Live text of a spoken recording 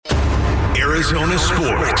Arizona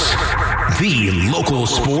sports. The local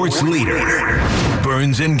sports leader.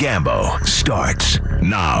 Burns and Gambo starts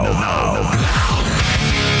now.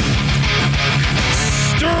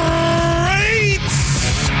 Straight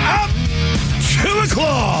up 2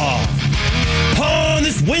 o'clock on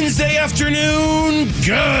this Wednesday afternoon.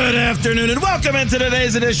 Good afternoon and welcome into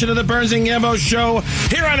today's edition of the Burns and Gambo Show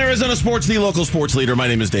here on Arizona Sports, the local sports leader. My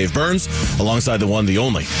name is Dave Burns, alongside the one, the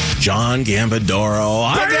only, John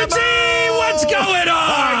Gambadoro. Burnsy, what's going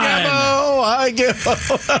on? Hi, Gambo.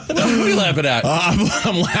 What are you laughing at?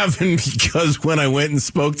 I'm laughing because when I went and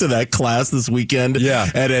spoke to that class this weekend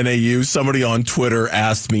at NAU, somebody on Twitter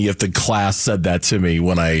asked me if the class said that to me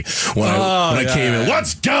when I came in.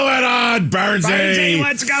 What's going on, Burnsy?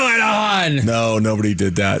 What's going on? No, nobody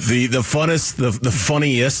did that. The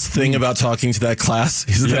funniest thing about talking to that class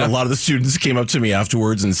is that a lot of the students came up to me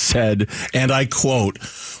afterwards and said, and I quote,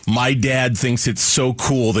 "My dad thinks it's so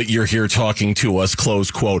cool that you're here talking to us," close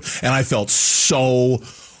quote. And I felt so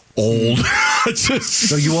old.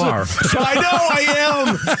 So you are. I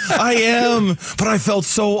know, I am. But I felt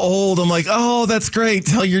so old. I'm like, oh, that's great.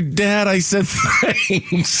 Tell your dad I said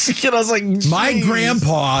thanks. I was like, my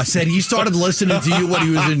grandpa said he started listening to you when he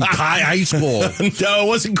was in high school. No, it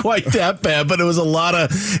wasn't quite that bad, but it was a lot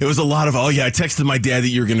of, oh yeah, I texted my dad that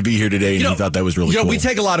you were going to be here today, and he thought that was really cool. We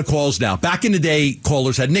take a lot of calls now. Back in the day,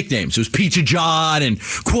 callers had nicknames. It was Pizza John and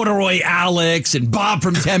Corduroy Alex and Bob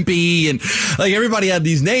from Tempe, and like everybody had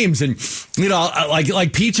these names. And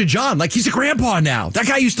like Pizza John, like he's a grandpa now. That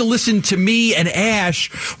guy used to listen to me and Ash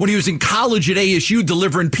when he was in college at ASU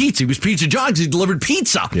delivering pizza. He was Pizza John because he delivered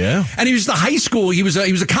pizza. Yeah. And he was in high school. He was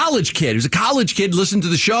a college kid. He was a college kid, listened to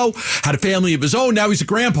the show, had a family of his own. Now he's a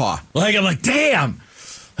grandpa. I'm like, damn.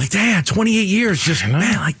 28 years, just,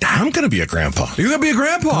 man, like that. I'm going to be a grandpa. You're going to be a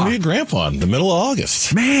grandpa? I'm going to be a grandpa in the middle of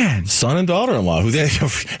August. Man. Son and daughter-in-law, who they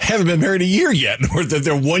haven't been married a year yet.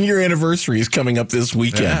 Their 1-year anniversary is coming up this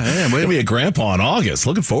weekend. I'm going to be a grandpa in August.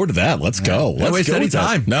 Looking forward to that. Let's go. Don't waste any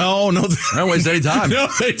time. No. Don't waste any time. No,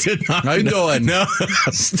 they did not. How you doing? No.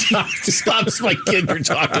 Stop. This is my kid you're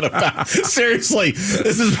talking about. Seriously.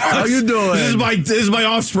 How you doing? This is my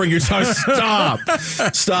offspring you're talking about.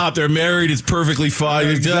 Stop. They're married. It's perfully fine.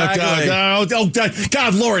 Exactly. Oh,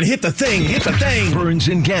 God, Lauren, hit the thing. Burns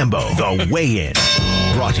and Gambo, the weigh-in.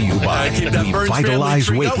 Brought to you by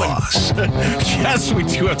Revitalize Weight Loss. Yes, we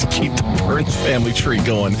do have to keep the Burns family tree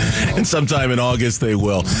going. And sometime in August, they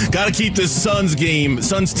will. Got to keep this Suns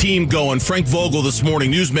team going. Frank Vogel this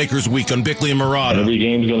morning, Newsmakers Week on Bickley and Murata. Every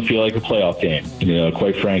game is going to feel like a playoff game,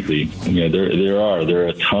 quite frankly. There are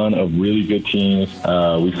a ton of really good teams.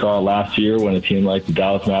 We saw last year when a team like the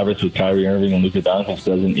Dallas Mavericks with Kyrie Irving and Luka Doncic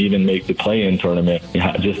doesn't even make the play-in tournament,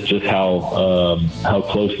 just how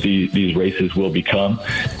close these races will become.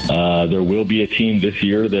 There will be a team this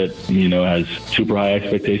year that has super high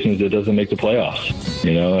expectations that doesn't make the playoffs,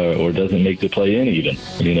 or doesn't make the play-in even,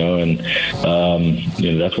 and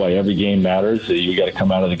that's why every game matters. You got to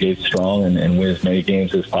come out of the gate strong and win as many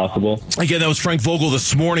games as possible. Again, that was Frank Vogel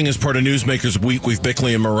this morning as part of Newsmakers Week with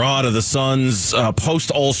Bickley and Murata. The Suns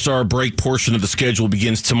post-All-Star break portion of the schedule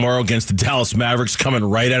begins tomorrow against the Dallas Mavericks, coming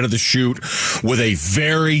right out of the chute with a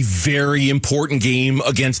very, very important game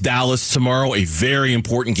against Dallas tomorrow. A very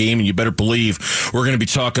important game, and you better believe we're going to be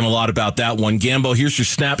talking a lot about that one. Gambo, here's your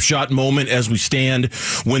snapshot moment as we stand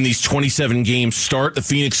when these 27 games start. The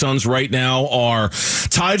Phoenix Suns right now are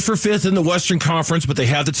tied for 5th in the Western Conference, but they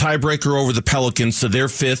have the tiebreaker over the Pelicans, so they're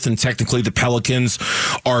 5th, and technically the Pelicans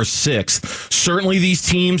are 6th. Certainly these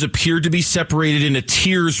teams appear to be separated into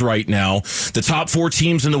tiers right now. The top 4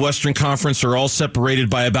 teams in the Western Conference are all separated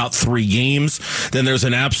by about 3 games. Then there's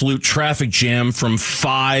an absolute traffic jam from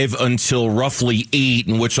 5 until roughly 8,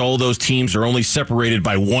 in which all those teams are only separated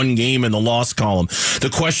by 1 game in the loss column. The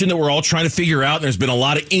question that we're all trying to figure out, and there's been a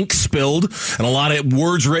lot of ink spilled and a lot of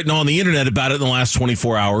words written on the internet about it in the last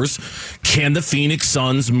 24 hours, can the Phoenix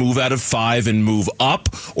Suns move out of 5 and move up,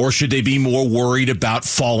 or should they be more worried about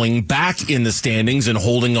falling back in the standings and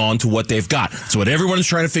holding on to what they've got? That's what everyone's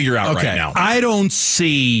trying to figure out right now. I don't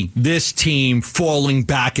see this team falling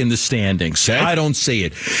back in the standings. Okay. I don't see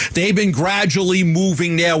it. They've been gradually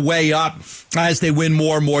moving their way up as they win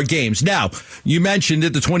more and more games. Now, you mentioned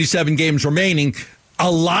that the 27 games remaining,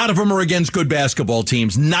 a lot of them are against good basketball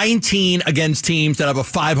teams. 19 against teams that have a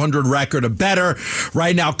 500 record or better.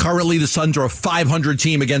 Right now, currently, the Suns are a 500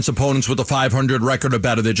 team against opponents with a 500 record or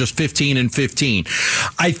better. They're just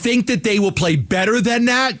 15-15. I think that they will play better than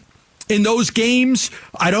that in those games.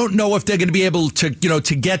 I don't know if they're going to be able to,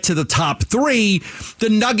 to get to the top 3. The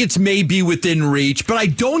Nuggets may be within reach, but I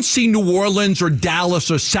don't see New Orleans or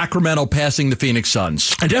Dallas or Sacramento passing the Phoenix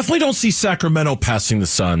Suns. I definitely don't see Sacramento passing the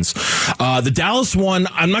Suns. The Dallas one,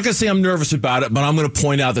 I'm not going to say I'm nervous about it, but I'm going to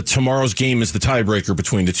point out that tomorrow's game is the tiebreaker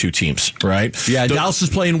between the two teams, right? Yeah, Dallas is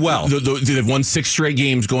playing well. They've won 6 straight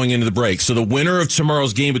games going into the break. So the winner of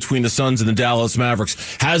tomorrow's game between the Suns and the Dallas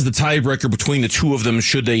Mavericks has the tiebreaker between the two of them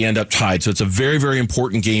should they end up tied. So it's a very, very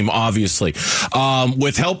important game, obviously.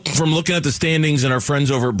 With help from looking at the standings and our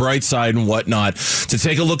friends over at Brightside and whatnot, to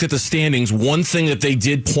take a look at the standings, one thing that they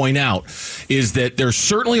did point out is that there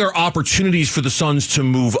certainly are opportunities for the Suns to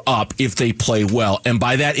move up if they play well. And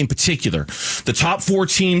by that in particular, the top 4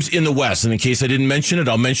 teams in the West, and in case I didn't mention it,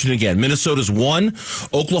 I'll mention it again. Minnesota's 1,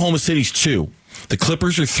 Oklahoma City's 2. The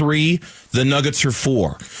Clippers are 3, the Nuggets are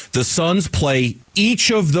 4. The Suns play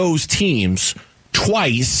each of those teams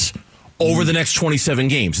twice over the next 27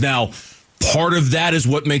 games. Now, part of that is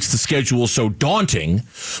what makes the schedule so daunting,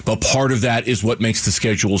 but part of that is what makes the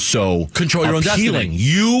schedule so control your own destiny.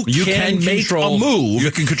 You can make a move. You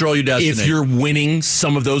can control your destiny if you're winning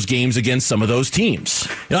some of those games against some of those teams.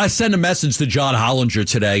 I sent a message to John Hollinger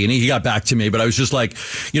today, and he got back to me, but I was just like,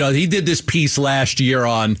 he did this piece last year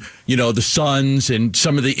on, the Suns and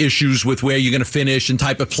some of the issues with where you're going to finish and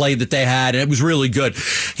type of play that they had, and it was really good.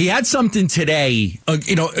 He had something today,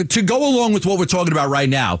 to go along with what we're talking about right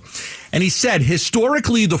now. And he said,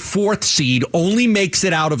 historically, the 4th seed only makes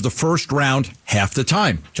it out of the first round half the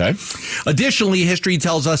time. Okay. Additionally, history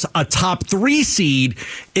tells us a top 3 seed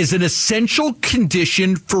is an essential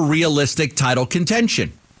condition for realistic title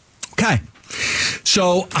contention. Okay.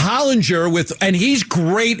 So Hollinger and he's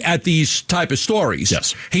great at these type of stories.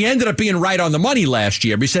 Yes. He ended up being right on the money last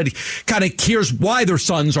year. He said, kind of, here's why their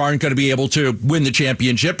Suns aren't going to be able to win the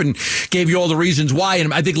championship and gave you all the reasons why.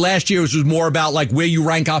 And I think last year was more about like where you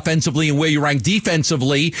rank offensively and where you rank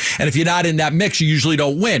defensively. And if you're not in that mix, you usually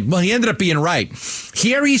don't win. Well, he ended up being right.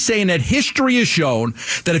 Here he's saying that history has shown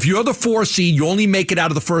that if you're the 4 seed, you only make it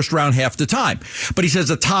out of the first round half the time. But he says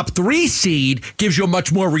a top 3 seed gives you a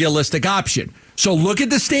much more realistic option. So look at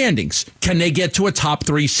the standings. Can they get to a top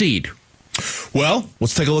 3 seed? Well,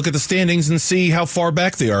 let's take a look at the standings and see how far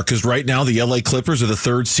back they are, because right now the LA Clippers are the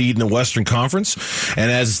 3rd seed in the Western Conference, and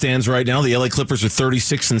as it stands right now, the LA Clippers are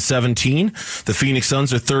 36-17. The Phoenix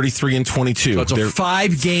Suns are 33-22. So it's a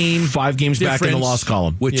 5 games back in the loss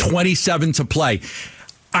column with 27 to play.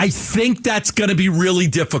 I think that's going to be really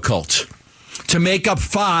difficult to make up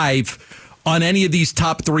 5 on any of these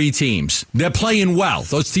top 3 teams. They're playing well.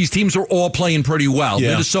 These teams are all playing pretty well.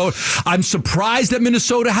 Yeah. Minnesota, I'm surprised that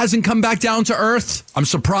Minnesota hasn't come back down to earth. I'm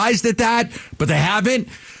surprised at that, but they haven't.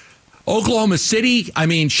 Oklahoma City,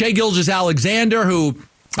 Shai Gilgeous-Alexander, who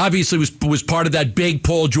obviously was part of that big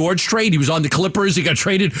Paul George trade. He was on the Clippers. He got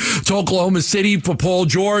traded to Oklahoma City for Paul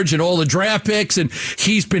George and all the draft picks, and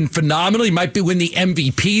he's been phenomenal. He might win the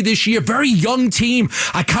MVP this year. Very young team.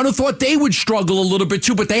 I kind of thought they would struggle a little bit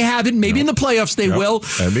too, but they haven't. Maybe in the playoffs they will.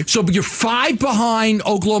 Maybe. So you're 5 behind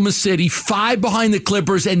Oklahoma City, 5 behind the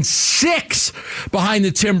Clippers, and 6 behind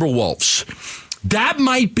the Timberwolves. That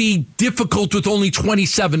might be difficult with only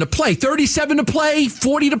 27 to play. 37 to play,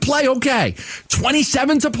 40 to play, okay.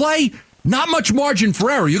 27 to play, not much margin for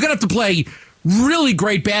error. You're going to have to play really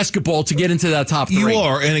great basketball to get into that top 3. You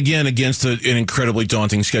are, and again, against an incredibly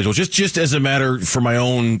daunting schedule. Just as a matter for my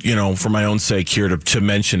own, for my own sake here to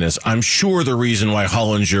mention this, I'm sure the reason why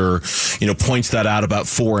Hollinger, points that out about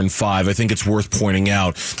 4 and 5, I think it's worth pointing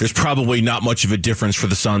out. There's probably not much of a difference for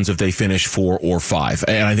the Suns if they finish 4 or 5,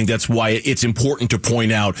 and I think that's why it's important to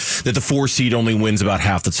point out that the 4 seed only wins about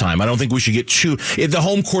half the time. I don't think we should get the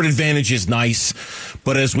home court advantage is nice,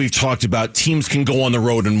 but as we've talked about, teams can go on the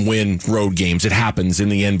road and win road games. It happens in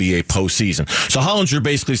the NBA postseason. So Hollinger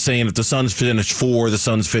basically saying if the Suns finish 4, the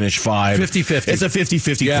Suns finish 5. 50-50. It's a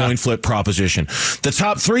 50-50 coin flip proposition. The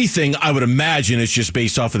top 3 thing, I would imagine, is just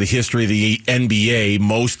based off of the history of the NBA.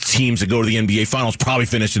 Most teams that go to the NBA Finals probably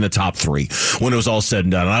finish in the top 3 when it was all said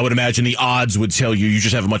and done. And I would imagine the odds would tell you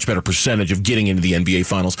just have a much better percentage of getting into the NBA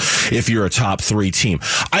Finals if you're a top 3 team.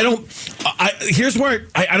 Here's where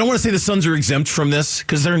I don't want to say the Suns are exempt from this,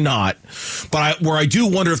 because they're not. But where I do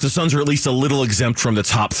wonder if the Suns are at least a little exempt from the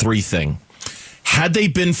top 3 thing. Had they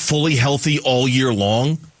been fully healthy all year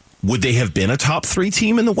long, would they have been a top 3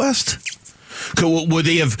 team in the West? Would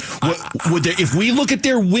they have? If we look at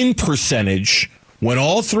their win percentage when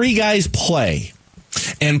all 3 guys play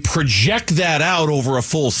and project that out over a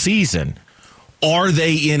full season, Are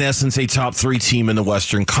they, in essence, a top 3 team in the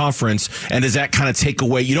Western Conference? And does that kind of take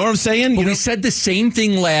away? You know what I'm saying? We said the same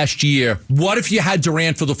thing last year. What if you had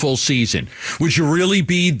Durant for the full season? Would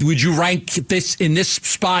you rank this in this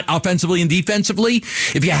spot offensively and defensively?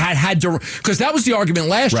 If you had Durant, because that was the argument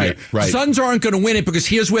last year. Right. Suns aren't going to win it because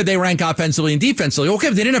here's where they rank offensively and defensively. Okay,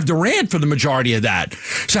 but they didn't have Durant for the majority of that.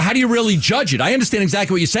 So how do you really judge it? I understand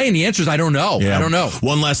exactly what you're saying. The answer is I don't know. Yeah. I don't know.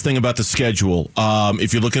 One last thing about the schedule.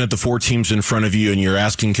 If you're looking at the 4 teams in front of you and you're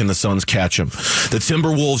asking, can the Suns catch them? The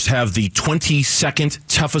Timberwolves have the 22nd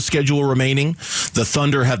toughest schedule remaining. The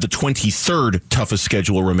Thunder have the 23rd toughest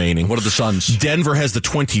schedule remaining. What are the Suns? Denver has the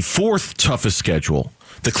 24th toughest schedule.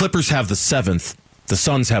 The Clippers have the 7th. The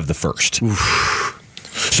Suns have the 1st. Oof.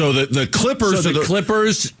 So the Clippers,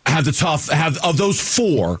 Clippers have of those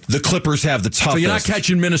 4, the Clippers have the toughest. So you're not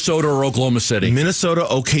catching Minnesota or Oklahoma City. Minnesota,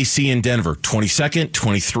 OKC, and Denver, 22nd,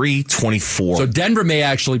 23, 24. So Denver may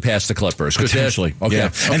actually pass the Clippers. Potentially. Okay. Yeah.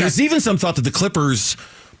 Okay. And there's even some thought that the Clippers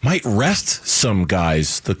might rest some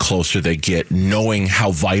guys the closer they get, knowing how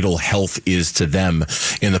vital health is to them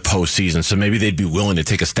in the postseason. So maybe they'd be willing to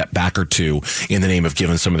take a step back or two in the name of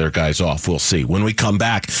giving some of their guys off. We'll see. When we come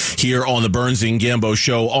back here on the Burns and Gambo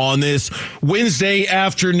Show on this Wednesday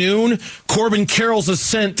afternoon, Corbin Carroll's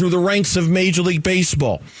ascent through the ranks of Major League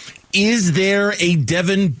Baseball. Is there a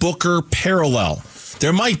Devin Booker parallel?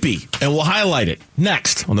 There might be, and we'll highlight it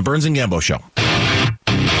next on the Burns and Gambo Show.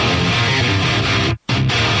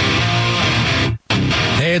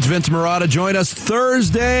 Hey, it's Vince Marotta. Join us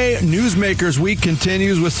Thursday. Newsmakers Week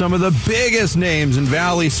continues with some of the biggest names in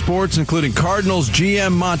Valley sports, including Cardinals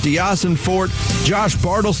GM Monty Ossenfort, Josh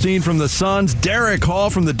Bartelstein from the Suns, Derek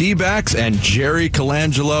Hall from the D-backs, and Jerry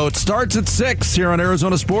Colangelo. It starts at 6 here on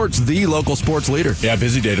Arizona Sports, the local sports leader. Yeah,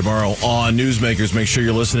 busy day tomorrow on Newsmakers. Make sure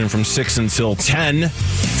you're listening from 6 until 10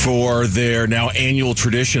 for their now annual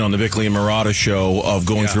tradition on the Bickley and Marotta Show of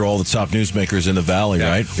going through all the top newsmakers in the Valley,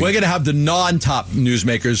 right? We're going to have the non-top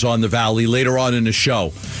newsmakers on the Valley later on in the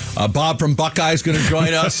show. Bob from Buckeye is going to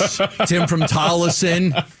join us. Tim from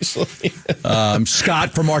Tolleson.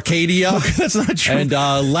 Scott from Arcadia. Okay, that's not true. And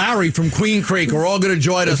Larry from Queen Creek are all going to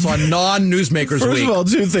join us on non-newsmakers week. First of all,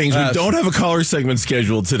 2 things. We don't have a caller segment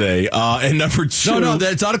scheduled today. And number 2. No,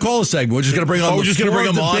 it's not a caller segment. We're just going to bring on we're just going to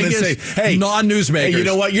bring them on and say, hey, non-newsmakers. Hey, you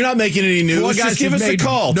know what? You're not making any news. Just give us a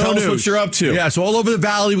call. Tell us what you're up to. Yeah, so all over the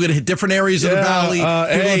Valley. We're going to hit different areas of the Valley.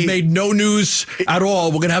 People have made no news at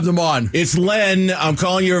all. We're going to have them on. It's Len. I'm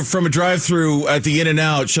calling you from a drive-thru at the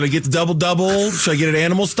In-N-Out. Should I get the double-double? Should I get it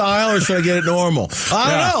animal style or should I get it normal?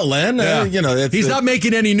 I don't know, Len. Yeah. He's not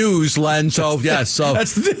making any news, Len. So, yes. So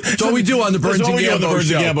that's what we do on the Burns and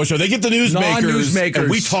Gambo Show. They get the newsmakers, and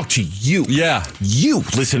we talk to you. Yeah. You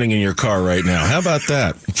listening in your car right now. How about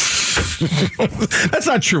that? That's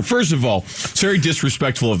not true. First of all, it's very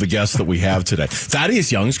disrespectful of the guests that we have today.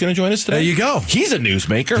 Thaddeus Young is going to join us today. There you go. He's a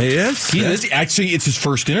newsmaker. He is. He is. Actually, it's his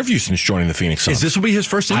first interview since joining the Phoenix Suns. Is this will be his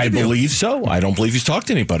first interview? I believe so. I don't believe he's talked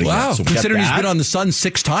to anybody yet. Wow. So considering he's been on the Suns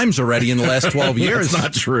 6 times already in the last 12 years. That's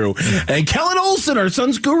not true. And Kellen Olson, our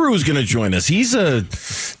Suns guru, is going to join us. He's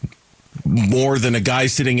more than a guy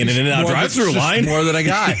sitting in an In-N-Out drive-thru line. More than a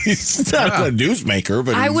guy. He's not a newsmaker,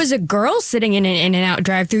 but I was a girl sitting in an In-N-Out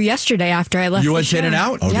drive-thru yesterday after I left. You went to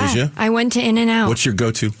In-N-Out? Oh, yeah, did you? I went to In-N-Out. What's your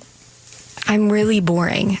go-to? I'm really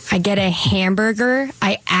boring. I get a hamburger,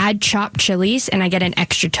 I add chopped chilies, and I get an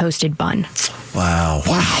extra toasted bun. Wow.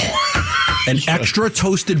 An extra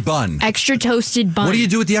toasted bun. Extra toasted bun. What do you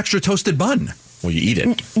do with the extra toasted bun? Well, you eat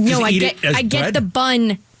it. No, I get the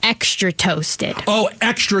bun extra toasted. Oh,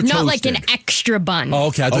 extra toasted. Not like an extra bun. Oh,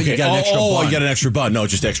 okay. I thought you got an extra bun. Oh, you got an extra bun. No,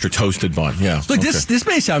 just extra toasted bun. Yeah. Look, this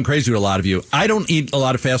may sound crazy to a lot of you. I don't eat a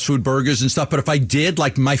lot of fast food burgers and stuff, but if I did,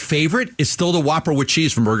 like my favorite is still the Whopper with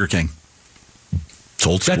cheese from Burger King. It's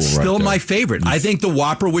old school. That's still my favorite. I think the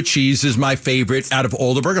Whopper with cheese is my favorite out of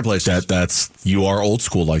all the burger places. You are old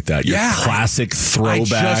school like that. You're classic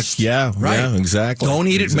throwback. Yeah, exactly. Don't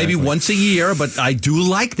eat it maybe once a year, but I do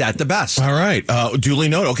like that the best. All right. Duly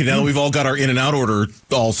noted. Okay, now that we've all got our In-N-Out order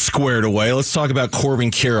all squared away, let's talk about Corbin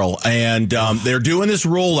Carroll. And they're doing this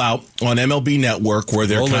rollout on MLB Network where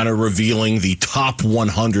they're kind of revealing the top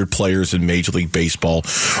 100 players in Major League Baseball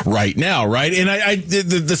right now, right? And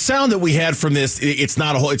the sound that we had from this, it's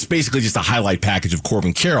not a whole. It's basically just a highlight package of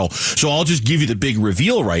Corbin Carroll. So I'll just give you the big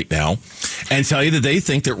reveal right now and tell you that they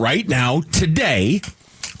think that right now, today,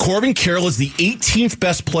 Corbin Carroll is the 18th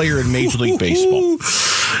best player in Major League Baseball.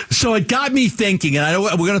 So it got me thinking, and I know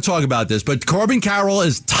we're going to talk about this, but Corbin Carroll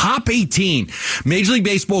is top 18. Major League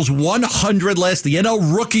Baseball's 100 list, the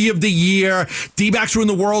NL Rookie of the Year. D-backs were in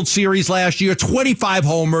the World Series last year, 25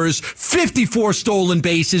 homers, 54 stolen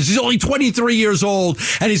bases. He's only 23 years old,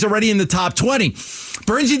 and he's already in the top 20.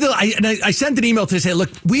 Burns, I sent an email to say, look,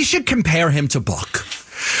 we should compare him to Book.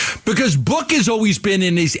 Because Book has always been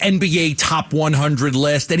in his NBA top 100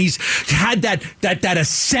 list, and he's had that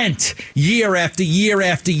ascent year after year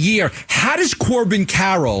after year. How does Corbin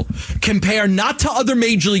Carroll compare not to other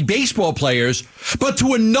Major League Baseball players, but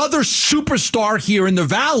to another superstar here in the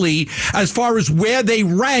Valley as far as where they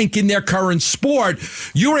rank in their current sport?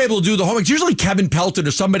 You were able to do the homework. Usually Kevin Pelton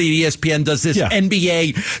or somebody at ESPN does this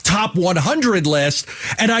NBA top 100 list,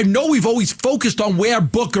 and I know we've always focused on where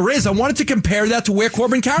Booker is. I wanted to compare that to where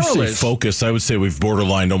Corbin Carroll is. Focused. I would say we've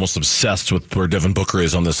borderline almost obsessed with where Devin Booker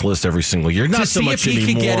is on this list every single year. Not so much anymore. To see if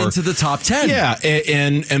he could get into the top 10. Yeah,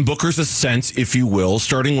 and Booker's ascent, if you will,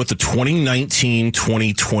 starting with the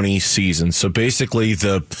 2019-2020 season. So basically,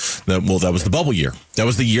 that was the bubble year. That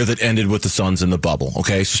was the year that ended with the Suns in the bubble.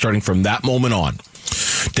 Okay, so starting from that moment on,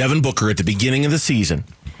 Devin Booker at the beginning of the season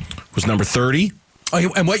was number 30. Oh,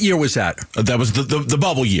 and what year was that? That was the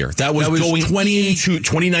bubble year. That was going into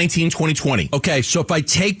 2019-2020. Okay, so if I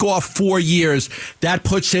take off 4 years, that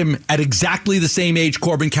puts him at exactly the same age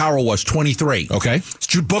Corbin Carroll was, 23. Okay.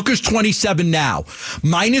 Booker's 27 now.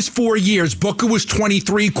 Minus 4 years, Booker was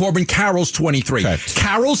 23, Corbin Carroll's 23. Okay.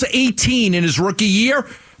 Carroll's 18 in his rookie year,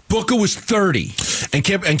 Booker was 30. And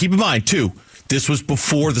keep in mind, too, this was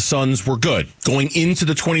before the Suns were good. Going into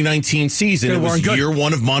the 2019 season, it was year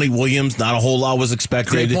one of Monty Williams. Not a whole lot was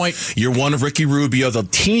expected. Great point. Year one of Ricky Rubio. The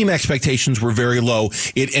team expectations were very low.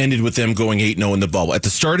 It ended with them going 8-0 in the bubble. At the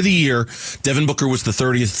start of the year, Devin Booker was the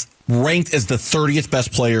 30th, ranked as the 30th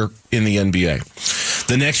best player in the NBA.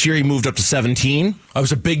 The next year, he moved up to 17. That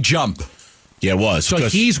was a big jump. Yeah, it was. So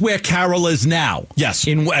he's where Carroll is now. Yes.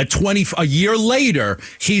 At a year later,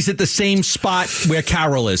 he's at the same spot where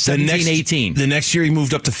Carroll is, 17, 18. The next year, he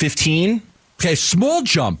moved up to 15. Okay, small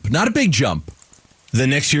jump, not a big jump. The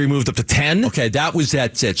next year, he moved up to 10. Okay,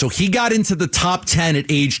 that's it. So he got into the top 10 at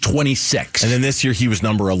age 26. And then this year, he was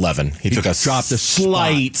number 11. He took a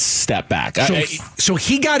slight step back. So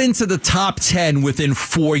he got into the top 10 within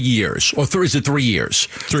 4 years. Or is it 3 years?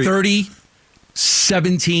 30,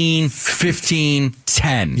 17, 15,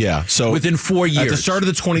 10. Yeah. So within 4 years. At the start of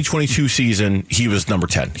the 2022 season, he was number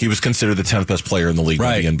 10. He was considered the 10th best player in the league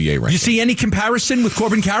by the NBA ranking. You see any comparison with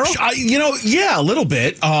Corbin Carroll? Yeah, a little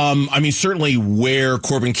bit. Certainly where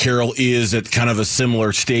Corbin Carroll is at kind of a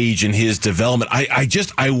similar stage in his development.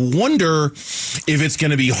 I wonder if it's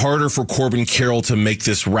going to be harder for Corbin Carroll to make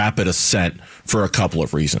this rapid ascent for a couple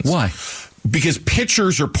of reasons. Why? Because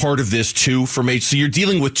pitchers are part of this too for me. So you're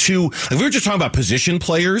dealing with two. If we were just talking about position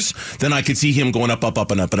players, then I could see him going up, and up,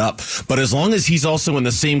 and up. But as long as he's also in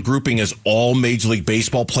the same grouping as all Major League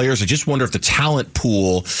Baseball players, I just wonder if the talent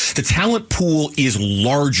pool is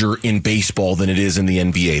larger in baseball than it is in the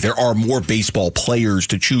NBA. There are more baseball players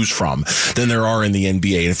to choose from than there are in the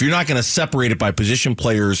NBA. And if you're not going to separate it by position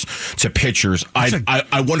players to pitchers,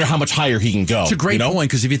 I wonder how much higher he can go. It's a great point,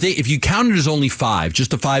 because if you count it as only 5, just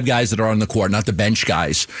the 5 guys that are on the court, not the bench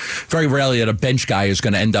guys. Very rarely that a bench guy is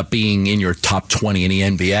going to end up being in your top 20 in the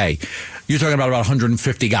NBA. You're talking about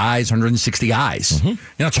 150 guys, 160 guys. Mm-hmm. You're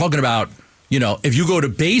not talking about, if you go to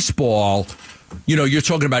baseball, you're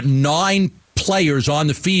talking about 9 players on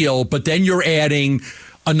the field, but then you're adding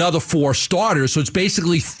another 4 starters, so it's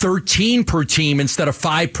basically 13 per team instead of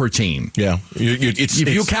 5 per team. Yeah, if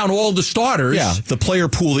you count all the starters, the player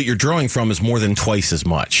pool that you're drawing from is more than twice as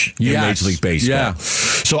much in Major League Baseball. Yeah.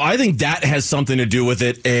 So I think that has something to do with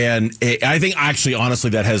it, and I think actually,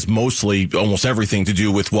 honestly, that has almost everything to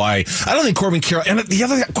do with why I don't think Corbin Carroll. And the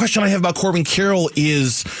other question I have about Corbin Carroll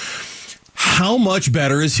is, how much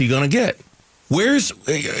better is he going to get? And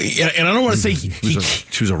I don't want to say he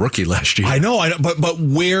was a rookie last year. I know, but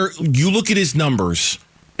where you look at his numbers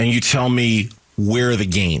and you tell me where are the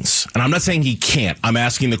gains? And I'm not saying he can't. I'm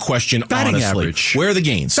asking the question honestly. Average. Where are the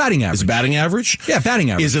gains? Batting average. Is it batting average? Yeah,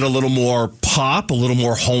 batting average. Is it a little more pop, a little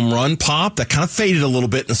more home run pop? That kind of faded a little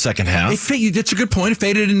bit in the second half. That's a good point. It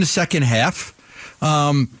faded in the second half.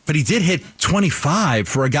 But he did hit 25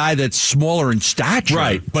 for a guy that's smaller in stature.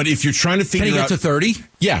 Right. But if you're trying to figure out... Can he get to 30?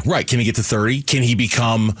 Yeah, right. Can he get to 30? Can he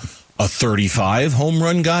become a 35 home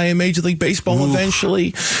run guy in Major League Baseball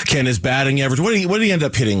eventually? Can his batting average? What did he end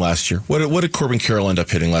up hitting last year? What did Corbin Carroll end up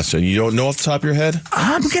hitting last year? You don't know off the top of your head?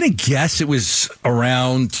 I'm going to guess it was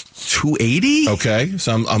around 280. Okay,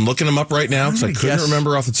 so I'm looking him up right now because I couldn't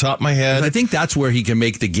remember off the top of my head. I think that's where he can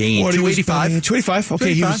make the game. 285. 285.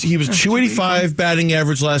 Okay, he was 285 batting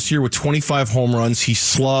average last year with 25 home runs. He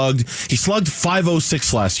slugged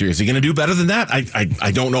 506 last year. Is he going to do better than that? I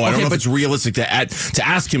don't know. I don't know if it's realistic to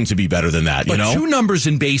ask him to be better than that. But two numbers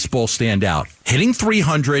in baseball stand out: hitting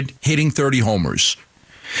 300, hitting 30 homers.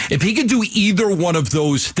 If he could do either one of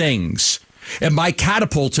those things, it might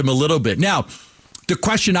catapult him a little bit. Now, the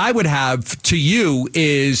question I would have to you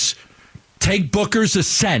is, take Booker's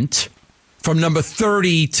ascent from number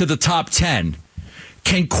 30 to the top 10.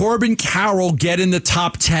 Can Corbin Carroll get in the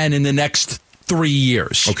top 10 in the next 3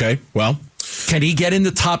 years? Okay, well. Can he get in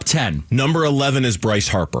the top 10? Number 11 is Bryce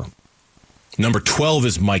Harper. Number 12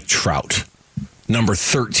 is Mike Trout. Number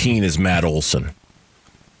 13 is Matt Olson.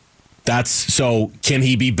 So can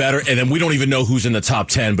he be better? And then we don't even know who's in the top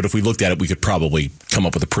 10, but if we looked at it, we could probably come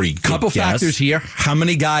up with a pretty good couple guess. Factors here. How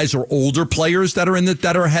many guys are older players that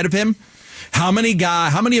are ahead of him? How many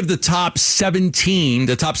of the top 17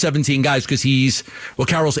 guys, because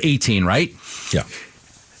Carroll's 18, right? Yeah.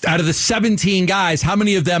 Out of the 17 guys, how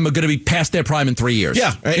many of them are going to be past their prime in 3 years?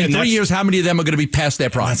 Yeah. In 3 years, how many of them are going to be past their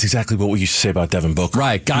prime? That's exactly what we used to say about Devin Booker.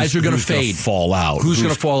 Right. Guys are going to fade. Fall out. Who's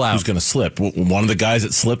going to fall out? Who's going to slip? One of the guys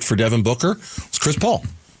that slipped for Devin Booker was Chris Paul.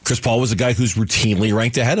 Chris Paul was a guy who's routinely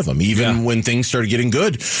ranked ahead of him, even when things started getting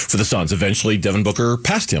good for the Suns. Eventually, Devin Booker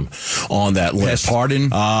passed him on that list. Passed Harden.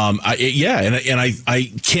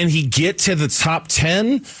 Can he get to the top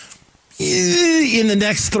 10? In the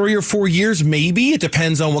next 3 or 4 years, maybe. It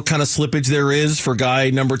depends on what kind of slippage there is for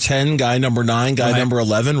guy number 10, guy number 9, guy number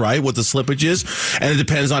 11, right? What the slippage is. And it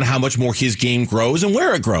depends on how much more his game grows and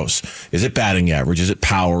where it grows. Is it batting average? Is it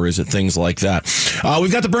power? Is it things like that?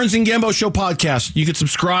 We've got the Burns and Gambo Show podcast. You can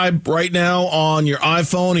subscribe right now on your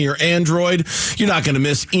iPhone or your Android. You're not going to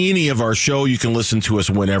miss any of our show. You can listen to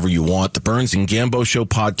us whenever you want. The Burns and Gambo Show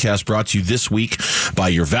podcast brought to you this week by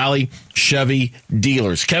your Valley Chevy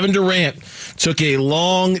dealers. Kevin Durant took a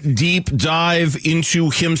long, deep dive into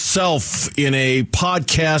himself in a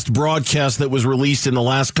broadcast that was released in the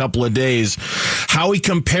last couple of days. How he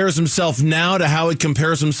compares himself now to how he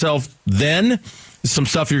compares himself then is some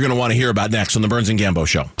stuff you're going to want to hear about next on the Burns and Gambo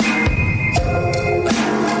Show.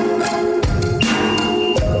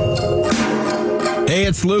 Hey,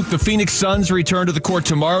 it's Luke. The Phoenix Suns return to the court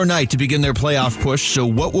tomorrow night to begin their playoff push. So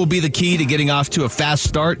what will be the key to getting off to a fast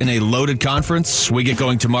start in a loaded conference? We get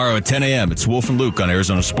going tomorrow at 10 a.m. It's Wolf and Luke on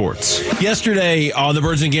Arizona Sports. Yesterday on the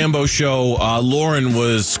Burns and Gambo Show, Lauren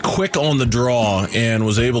was quick on the draw and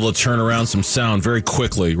was able to turn around some sound very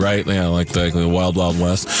quickly, right? Yeah, like the Wild Wild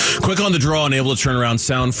West. Quick on the draw and able to turn around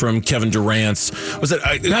sound from Kevin Durant's. Was it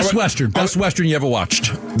Best Western you ever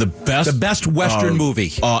watched? The best Western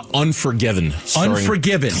movie. Unforgiven. Unforgiven.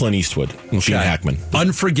 Clint Eastwood and Gene Hackman.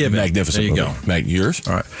 Unforgiven. Magnificent. There you movie. go. Yours?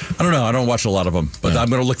 All right. I don't know. I don't watch a lot of them, but I'm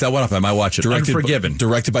going to look that one up. I might watch it. Unforgiven.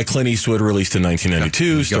 Directed by Clint Eastwood, released in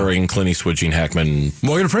 1992, starring Clint Eastwood, Gene Hackman,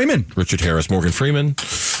 Morgan Freeman, Richard Harris, Morgan Freeman.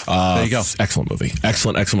 There you go. Excellent movie.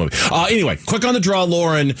 Excellent movie. Anyway, quick on the draw,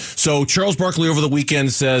 Lauren. So Charles Barkley over the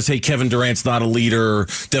weekend says, hey, Kevin Durant's not a leader.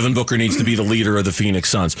 Devin Booker needs to be the leader of the Phoenix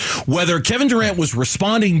Suns. Whether Kevin Durant was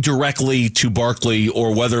responding directly to Barkley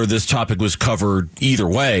or whether this topic was covered either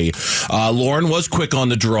way, Lauren was quick on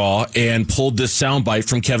the draw and pulled this soundbite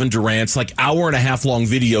from Kevin Durant's hour and a half long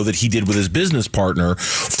video that he did with his business partner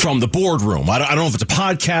from the boardroom. I don't know if it's a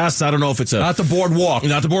podcast. I don't know if it's not the boardwalk.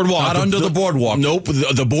 Not the boardwalk. Not under the boardwalk. Nope.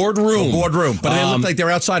 The boardroom. The boardroom. But they look like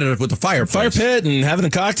they're outside of it with the fire pit and having a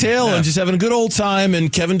cocktail and just having a good old time.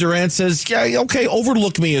 And Kevin Durant says, yeah, okay,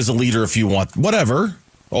 overlook me as a leader if you want. Whatever.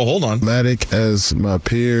 Oh, hold on. As my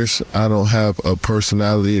peers, I don't have a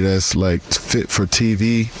personality that's fit for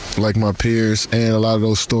TV like my peers, and a lot of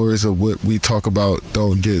those stories of what we talk about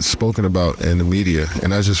don't get spoken about in the media,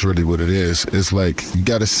 and that's just really what it is. It's you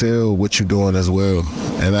got to sell what you're doing as well,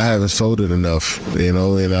 and I haven't sold it enough, and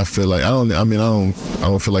I feel like I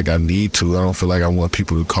don't feel like I need to. I don't feel like I want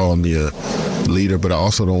people to call me a leader, but I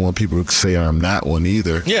also don't want people to say I'm not one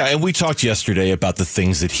either. Yeah, and we talked yesterday about the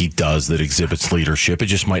things that he does that exhibits leadership. It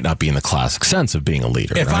just might not be in the classic sense of being a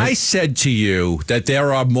leader. If I said to you that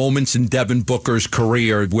there are moments in Devin Booker's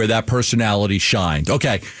career where that personality shined,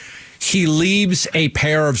 okay, he leaves a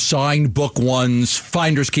pair of signed book ones,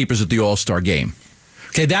 finders keepers at the All-Star game.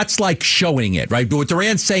 Okay, that's like showing it, right? But what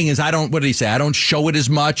Durant's saying is, what did he say? I don't show it as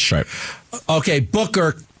much. Right. Okay,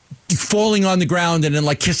 Booker falling on the ground and then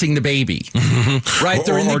like kissing the baby, right?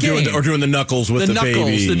 During the game. Doing the knuckles with the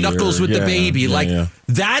baby. The knuckles with the baby.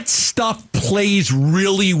 That stuff plays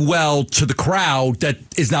really well to the crowd that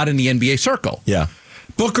is not in the NBA circle. Yeah.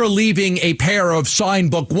 Booker leaving a pair of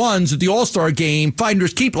signed Book ones at the All-Star game,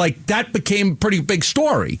 Finders Keep, like that became a pretty big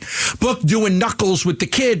story. Book doing knuckles with the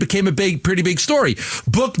kid became a pretty big story.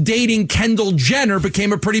 Book dating Kendall Jenner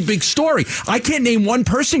became a pretty big story. I can't name one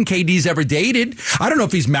person KD's ever dated. I don't know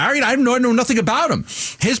if he's married. I know nothing about him.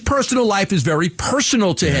 His personal life is very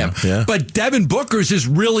personal to him. Yeah. But Devin Booker's is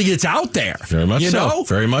really, it's out there. Very much so.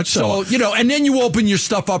 Very much so. So, and then you open your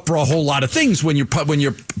stuff up for a whole lot of things when your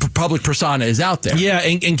public persona is out there. Yeah.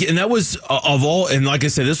 And that was of all, and like I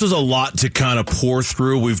said, this was a lot to kind of pour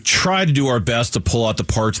through. We've tried to do our best to pull out the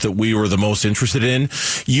parts that we were the most interested in.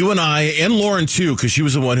 You and I, and Lauren too, because she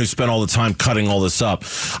was the one who spent all the time cutting all this up.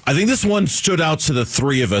 I think this one stood out to the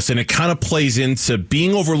three of us, and it kind of plays into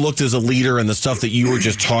being overlooked as a leader and the stuff that you were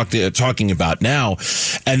just talking about now.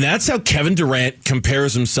 And that's how Kevin Durant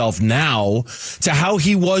compares himself now to how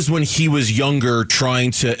he was when he was younger,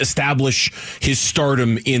 trying to establish his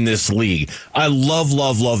stardom in this league. I love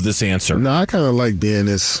this answer. No, I kind of like being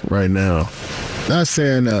this right now. Not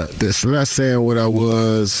saying not saying what I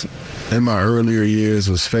was in my earlier years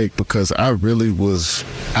was fake, because I really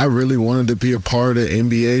wanted to be a part of the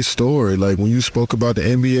NBA story. Like when you spoke about the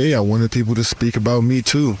NBA, I wanted people to speak about me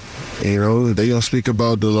too. They don't speak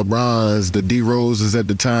about the LeBrons, the D Roses at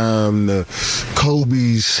the time, the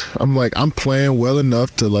Kobe's. I'm like, I'm playing well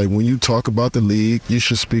enough to, like, when you talk about the league, you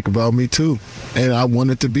should speak about me too. And I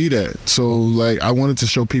wanted to be that. So like, I wanted to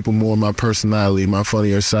show people more of my personality, my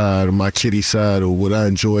funnier side, or my kiddie side, or what I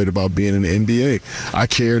enjoyed about being in the NBA. I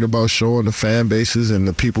cared about showing the fan bases and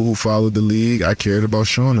the people who followed the league. I cared about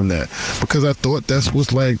showing them that, because I thought that's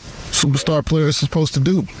what like superstar players are supposed to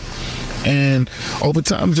do. And over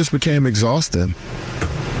time, it just became exhausting.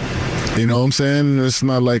 You know what I'm saying? It's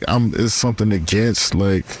not like it's something against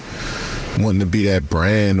like wanting to be that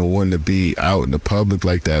brand or wanting to be out in the public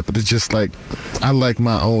like that. But it's just like, I like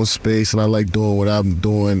my own space, and I like doing what I'm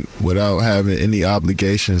doing without having any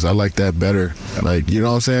obligations. I like that better. Like, you know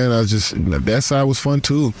what I'm saying? That side was fun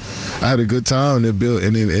too. I had a good time, and it built,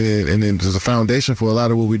 and then there's a foundation for a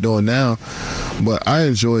lot of what we're doing now. But I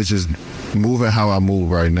enjoy just moving how I move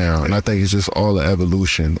right now, and I think it's just all the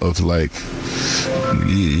evolution of like,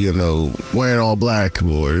 wearing all black,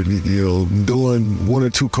 or doing one or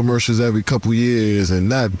two commercials every couple years, and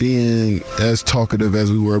not being as talkative as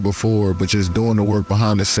we were before, but just doing the work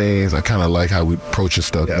behind the scenes. I kind of like how we approach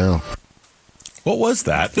stuff now. What was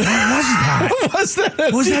that? What was that?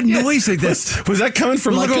 What was that noise like this? Was that coming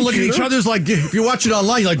from We're like looking at each other's like, if you watch it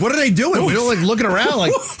online, you're like, what are they doing? We're like looking around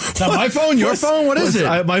like, is that my phone, your phone? What is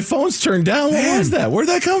it? My phone's turned down. What was that? Where'd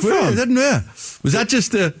that come from? Was that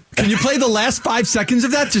just can you play the last 5 seconds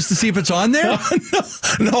of that just to see if it's on there?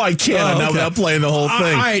 No, I can't. I'm not playing the whole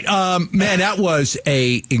thing. All right. Man, that was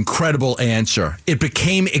a incredible answer. It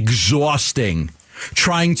became exhausting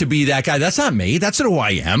trying to be that guy. That's not me. That's not who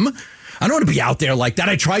I am. I don't want to be out there like that.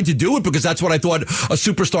 I tried to do it because that's what I thought a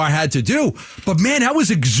superstar had to do. But man, that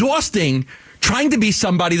was exhausting trying to be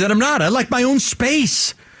somebody that I'm not. I like my own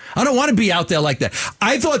space. I don't want to be out there like that.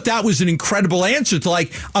 I thought that was an incredible answer to,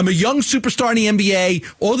 like, I'm a young superstar in the NBA.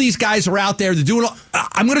 All these guys are out there. They're doing.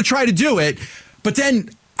 I'm going to try to do it, but then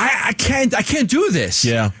I can't do this.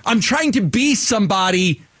 Yeah, I'm trying to be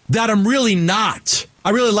somebody that I'm really not.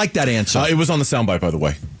 I really like that answer. It was on the soundbite, by the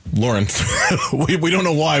way. Lauren, we don't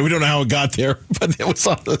know why. We don't know how it got there, but it was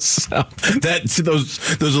on the sound.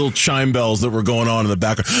 Those little chime bells that were going on in the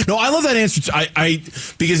background. No, I love that answer.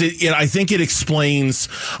 Because I think it explains.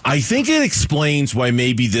 I think it explains why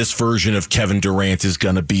maybe this version of Kevin Durant is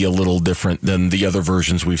going to be a little different than the other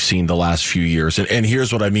versions we've seen the last few years. And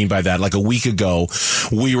here's what I mean by that. Like a week ago,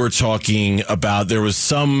 we were talking about there was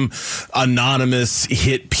some anonymous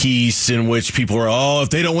hit piece in which people were, if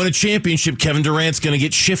they don't win a championship, Kevin Durant's going to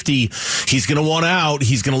get shifty. He's going to want out.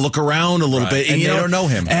 He's going to look around a little bit. And they don't know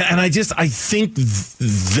him. And I think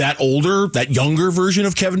that younger version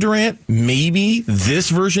of Kevin Durant, maybe this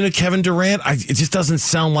version of Kevin Durant, it just doesn't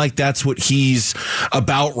sound like that's what he's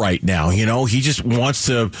about right now. He just wants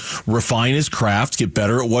to refine his craft, get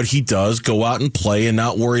better at what he does, go out and play and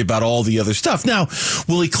not worry about all the other stuff. Now,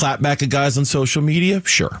 will he clap back at guys on social media?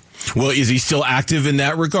 Sure. Well, is he still active in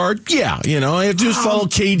that regard? Yeah, just follow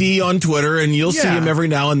KD on Twitter, and you'll see him every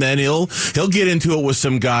now and then. He'll get into it with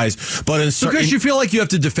some guys, but because you feel like you have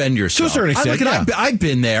to defend yourself to a certain extent. I've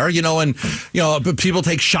been there, but people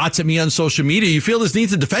take shots at me on social media. You feel this need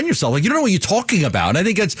to defend yourself, like you don't know what you're talking about. And I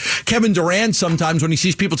think it's Kevin Durant sometimes when he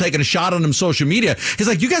sees people taking a shot on him social media. He's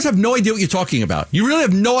like, you guys have no idea what you're talking about. You really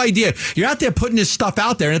have no idea. You're out there putting his stuff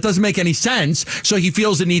out there, and it doesn't make any sense. So he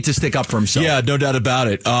feels the need to stick up for himself. Yeah, no doubt about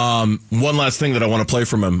it. One last thing that I want to play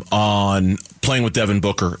from him on playing with Devin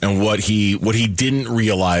Booker and what he didn't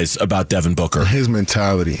realize about Devin Booker. His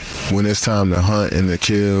mentality. When it's time to hunt and to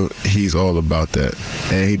kill, he's all about that.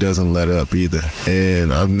 And he doesn't let up either.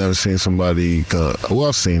 And I've never seen somebody,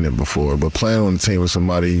 I've seen it before, but playing on the team with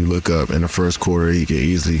somebody you look up in the first quarter, he could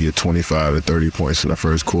easily get 25 to 30 points in the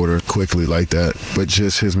first quarter quickly like that. But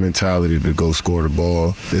just his mentality to go score the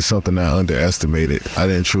ball is something I underestimated. I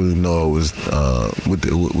didn't truly know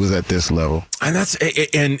it was at this level. And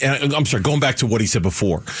and I'm sorry, going back to what he said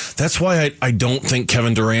before, that's why I don't think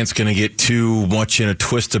Kevin Durant's going to get too much in a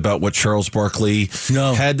twist about what Charles Barkley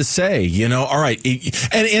had to say. All right.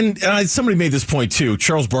 And somebody made this point too.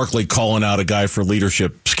 Charles Barkley calling out a guy for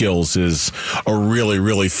leadership skills is a really,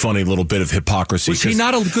 really funny little bit of hypocrisy. Was he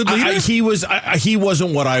not a good leader? He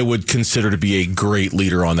wasn't what I would consider to be a great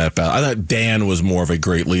leader on that battle. I thought Dan was more of a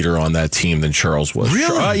great leader on that team than Charles was.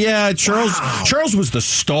 Really? Yeah, Charles was the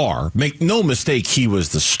star. Make no mistake, he was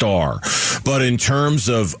the star. But in terms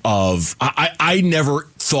of I never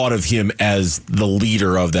thought of him as the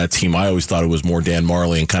leader of that team. I always thought it was more Dan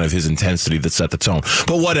Marley and kind of his intensity that set the tone.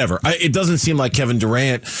 But whatever. It doesn't seem like Kevin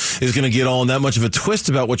Durant is going to get all in that much of a twist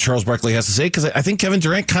about what Charles Barkley has to say, because I think Kevin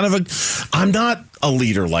Durant I'm not a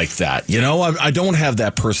leader like that. I don't have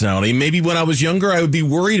that personality. Maybe when I was younger, I would be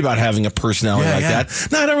worried about having a personality that.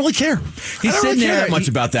 No, I don't really care. I don't really care that much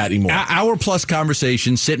about that anymore. Hour plus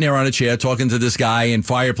conversation, sitting there on a chair talking to this guy and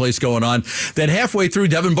fireplace going on. Then halfway through,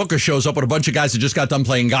 Devin Booker shows up with a bunch of guys that just got done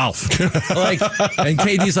playing golf. And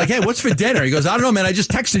KD's like, hey, what's for dinner? He goes, I don't know, man. I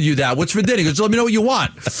just texted you that. What's for dinner? He goes, let me know what you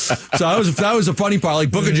want. So that was a funny part.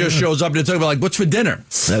 Like Booker just shows up and they're talking about what's for dinner?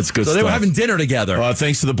 That's good stuff. So they were having dinner together.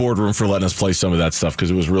 Thanks to the boardroom for letting us play some of that stuff,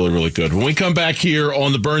 because it was really, really good. When we come back here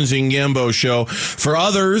on the Burns and Gambo show, for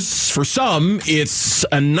some, it's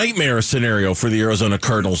a nightmare scenario for the Arizona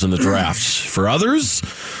Cardinals in the drafts. For others,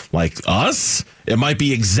 like us, it might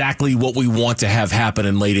be exactly what we want to have happen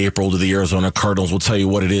in late April to the Arizona Cardinals. We'll tell you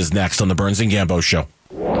what it is next on the Burns and Gambo show.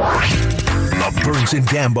 The Burns and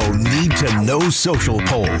Gambo Need to Know Social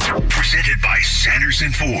Poll, presented by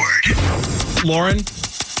Sanderson Ford. Lauren,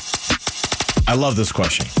 I love this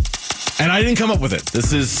question. And I didn't come up with it.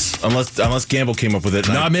 This is, unless Gamble came up with it.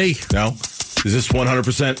 Not me. No? Is this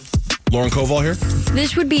 100% Lauren Koval here?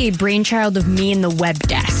 This would be a brainchild of me and the web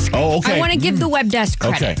desk. Oh, okay. I want to give the web desk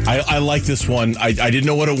credit. Okay. I like this one. I didn't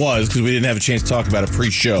know what it was because we didn't have a chance to talk about it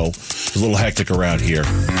pre-show. It was a little hectic around here.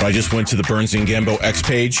 But I just went to the Burns and Gambo X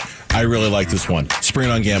page. I really like this one.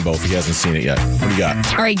 Spring on Gambo if he hasn't seen it yet. What do you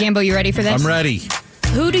got? All right, Gambo, you ready for this? I'm ready.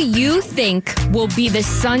 Who do you think will be the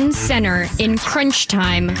Suns center in crunch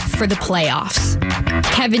time for the playoffs?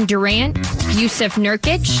 Kevin Durant, Yusuf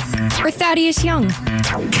Nurkic, or Thaddeus Young?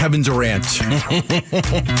 Kevin Durant. That's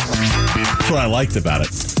what I liked about it.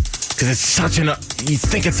 Because you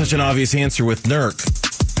think it's such an obvious answer with Nurk.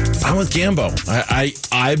 I'm with Gambo.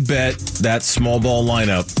 I bet that small ball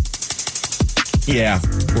lineup,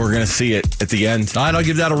 we're going to see it at the end. I'll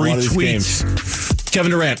give that a retweet.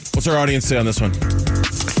 Kevin Durant, what's our audience say on this one?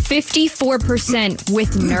 54%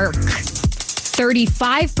 with Nurk,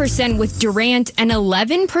 35% with Durant, and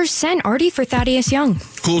 11% already for Thaddeus Young.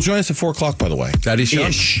 Cool. Join us at 4 o'clock, by the way. Thaddeus Young?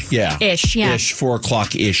 Ish. Yeah. Ish, yeah. Ish, 4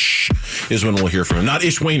 o'clock-ish is when we'll hear from him. Not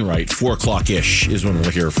Ish Wainwright. 4 o'clock-ish is when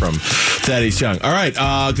we'll hear from Thaddeus Young. All right.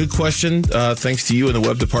 Good question. Thanks to you and the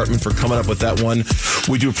web department for coming up with that one.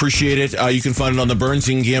 We do appreciate it. You can find it on the Burns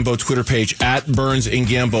and Gambo Twitter page, at Burns and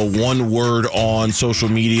Gambo. One word on social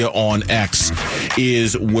media on X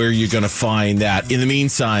is where you're going to find that. In the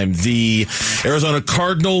meantime, the Arizona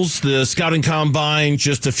Cardinals, the scouting combine,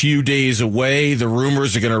 just a few days away. The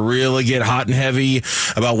rumors are going to really get hot and heavy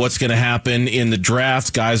about what's going to happen in the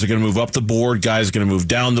draft. Guys are going to move up the board. Guys are going to move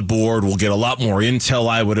down the board. We'll get a lot more intel,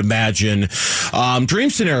 I would imagine. Dream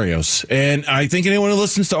scenarios. And I think anyone who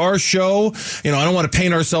listens to our show, I don't want to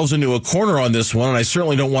paint ourselves into a corner on this one, and I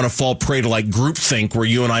certainly don't want to fall prey to like groupthink where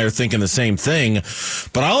you and I are thinking the same thing.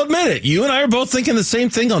 But I'll admit it, you and I are both thinking the same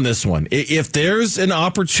thing on this one. If there's an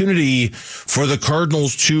opportunity for the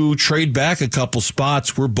Cardinals to trade back a couple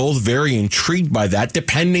spots, we're both very intrigued by that.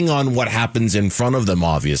 depending on what happens in front of them,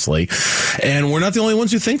 obviously. And we're not the only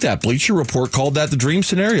ones who think that. Bleacher Report called that the dream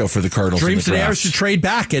scenario for the Cardinals. Dream scenario is to trade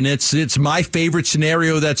back, and it's my favorite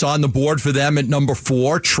scenario that's on the board for them at number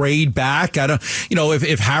 4. Trade back. I don't,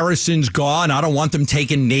 if Harrison's gone, I don't want them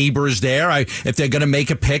taking Neighbors there. If they're going to make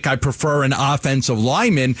a pick, I prefer an offensive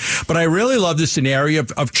lineman. But I really love the scenario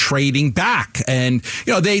of trading back. And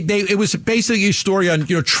it was basically a story on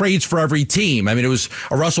trades for every team. I mean, it was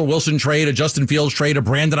a Russell Wilson trade, a Justin Fields trade, a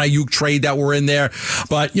Brandon Ayuk trade that were in there.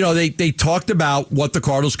 But they talked about what the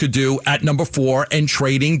Cardinals could do at number 4 and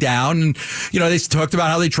trading down. And they talked about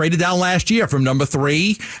how they traded down last year from number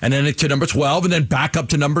 3 and then to number 12 and then back up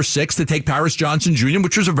to number 6 to take Paris Johnson Jr.,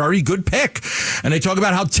 which was a very good pick. And they talk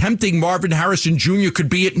about how tempting Marvin Harrison Jr. could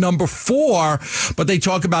be at number 4, but they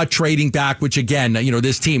talk about trading back, which again,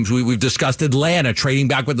 there's teams we've discussed Atlanta, trading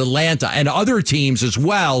back with Atlanta and other teams as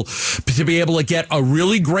well to be able to get a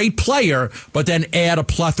really great player, but then add a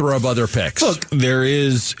plethora of other picks. Look,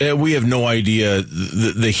 we have no idea.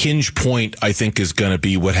 The hinge point, I think, is going to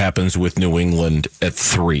be what happens with New England at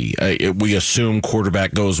 3. We assume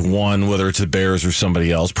quarterback goes 1, whether it's the Bears or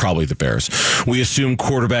somebody else, probably the Bears. We assume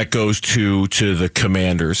quarterback goes 2 to the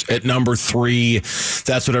Commanders. At number 3,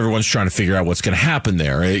 that's what everyone's trying to figure out what's going to happen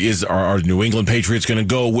there. Are New England Patriots going to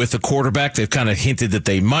go with the quarterback? They've kind of hinted that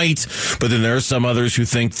they might, but then there are some others who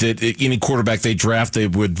think that any quarterback they draft, they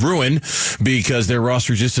would ruin because their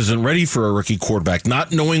roster just isn't ready for a rookie quarterback.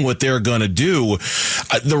 Not knowing what they're going to do.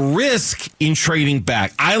 The risk in trading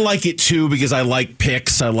back, I like it too because I like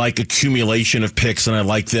picks. I like accumulation of picks, and I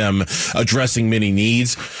like them addressing many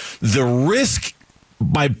needs. The risk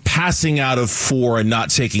by passing out of 4 and not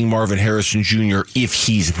taking Marvin Harrison Jr. if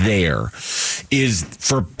he's there is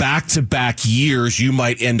for back-to-back years, you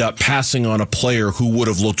might end up passing on a player who would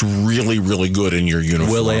have looked really, really good in your uniform.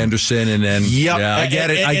 Will Anderson, and then I get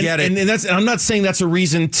it. And I'm not saying that's a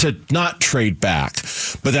reason to not trade back,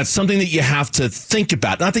 but that's something that you have to think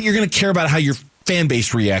about. Not that you're going to care about how your fan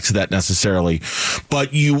base reacts to that necessarily,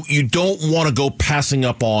 but you don't want to go passing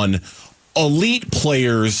up on elite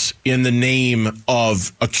players in the name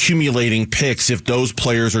of accumulating picks if those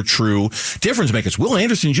players are true difference makers. Will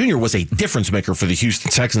Anderson Jr. was a difference maker for the Houston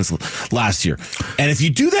Texans last year. And if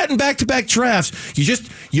you do that in back-to-back drafts,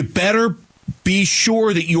 you better be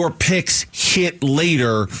sure that your picks hit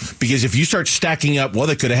later, because if you start stacking up, well,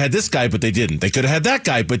 they could have had this guy, but they didn't. They could have had that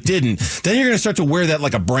guy, but didn't. Then you're going to start to wear that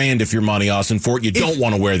like a brand if you're Monty Austin-Fort. You don't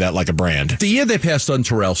want to wear that like a brand. The year they passed on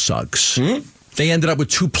Terrell Suggs, they ended up with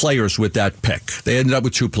 2 players with that pick. They ended up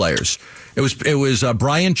with 2 players. It was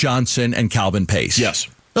Brian Johnson and Calvin Pace. Yes.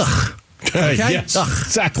 Ugh. Okay? Yes,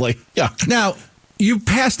 exactly. Yeah. Now, you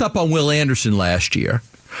passed up on Will Anderson last year,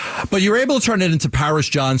 but you were able to turn it into Paris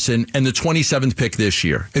Johnson and the 27th pick this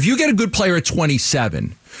year. If you get a good player at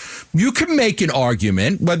 27, you can make an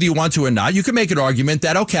argument, whether you want to or not, you can make an argument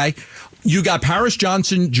that, okay, you got Paris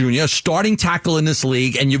Johnson Jr., starting tackle in this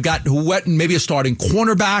league, and you've got maybe a starting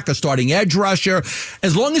cornerback, a starting edge rusher.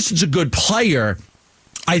 As long as it's a good player,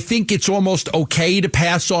 I think it's almost okay to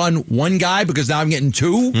pass on one guy because now I'm getting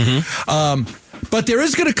 2. But there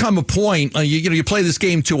is going to come a point, you play this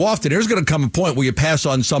game too often, there's going to come a point where you pass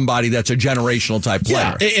on somebody that's a generational type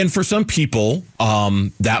player. Yeah, and for some people,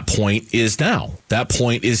 that point is now. That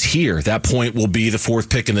point is here. That point will be the 4th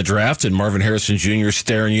pick in the draft, and Marvin Harrison Jr. is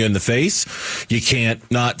staring you in the face. You can't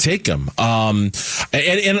not take him. And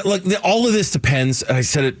look, all of this depends, and I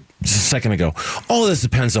said it just a second ago, all of this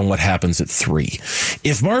depends on what happens at 3.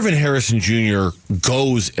 If Marvin Harrison Jr.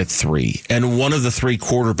 goes at 3 and one of the 3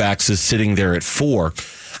 quarterbacks is sitting there at 4,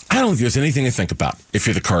 I don't think there's anything to think about if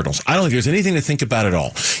you're the Cardinals. I don't think there's anything to think about at all.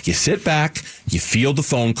 You sit back, you field the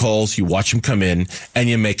phone calls, you watch them come in, and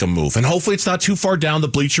you make a move. And hopefully it's not too far down. The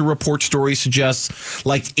Bleacher Report story suggests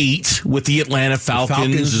like 8 with the Atlanta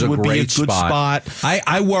Falcons is would be a good spot.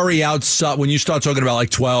 I worry outside when you start talking about like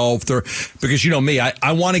 12, because you know me,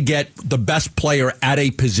 I want to get the best player at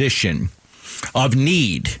a position of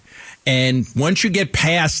need. And once you get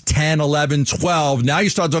past 10, 11, 12, now you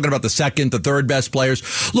start talking about the second, the third best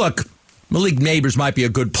players. Look, Malik Neighbors might be a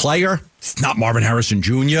good player. It's not Marvin Harrison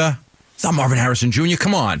Jr. It's not Marvin Harrison Jr.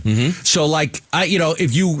 Come on. So, like, I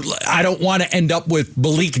don't want to end up with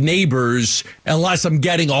Malik Neighbors unless I'm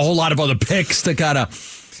getting a whole lot of other picks to kind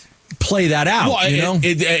of play that out. Well,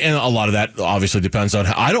 and a lot of that obviously depends on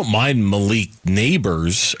I don't mind Malik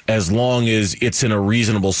Neighbors as long as it's in a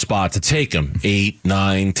reasonable spot to take him. 8,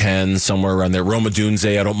 9, 10, somewhere around there. Roma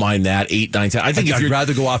Dunze, I don't mind that. 8, 9, 10. I think I'd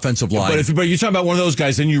rather go offensive line. But you're talking about one of those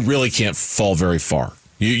guys, then you really can't fall very far.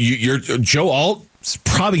 You're Joe Alt. It's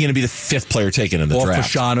probably going to be the 5th player taken in the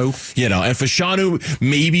draft. Fashanu. And Fashanu,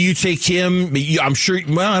 maybe you take him. I'm sure.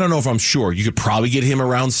 Well, I don't know if I'm sure. You could probably get him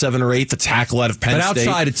around 7 or 8, the tackle out of Penn State. But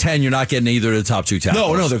outside of 10, you're not getting either of the top 2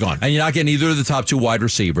 tackles. No, they're gone. And you're not getting either of the top 2 wide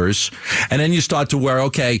receivers. And then you start to where,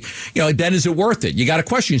 okay, then is it worth it? You got to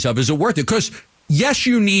question yourself, is it worth it? Because, yes,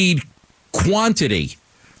 you need quantity,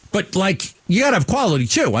 but, you got to have quality,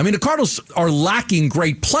 too. I mean, the Cardinals are lacking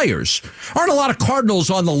great players. Aren't a lot of Cardinals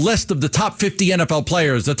on the list of the top 50 NFL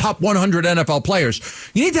players, the top 100 NFL players?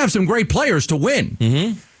 You need to have some great players to win.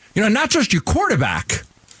 Mm-hmm. Not just your quarterback.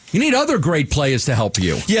 You need other great players to help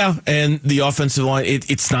you. Yeah, and the offensive line,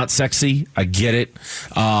 it's not sexy. I get it.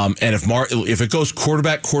 And if it goes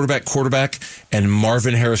quarterback, and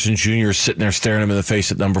Marvin Harrison Jr. is sitting there staring him in the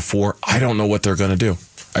face at number 4, I don't know what they're going to do.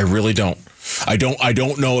 I really don't. I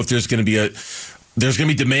don't know if there's going to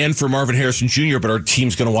be demand for Marvin Harrison Jr., but our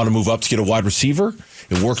team's going to want to move up to get a wide receiver.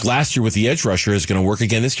 It worked last year with the edge rusher. Is it going to work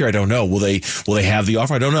again this year? I don't know. Will they have the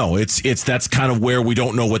offer? I don't know. That's kind of where we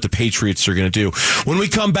don't know what the Patriots are going to do. When we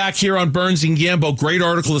come back here on Burns and Gambo, great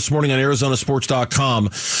article this morning on ArizonaSports.com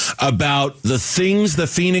about the things the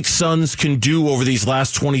Phoenix Suns can do over these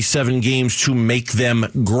last 27 games to make them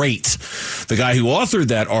great. The guy who authored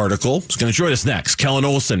that article is going to join us next. Kellen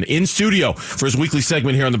Olson in studio for his weekly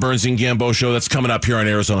segment here on the Burns and Gambo show. That's coming up here on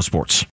Arizona Sports.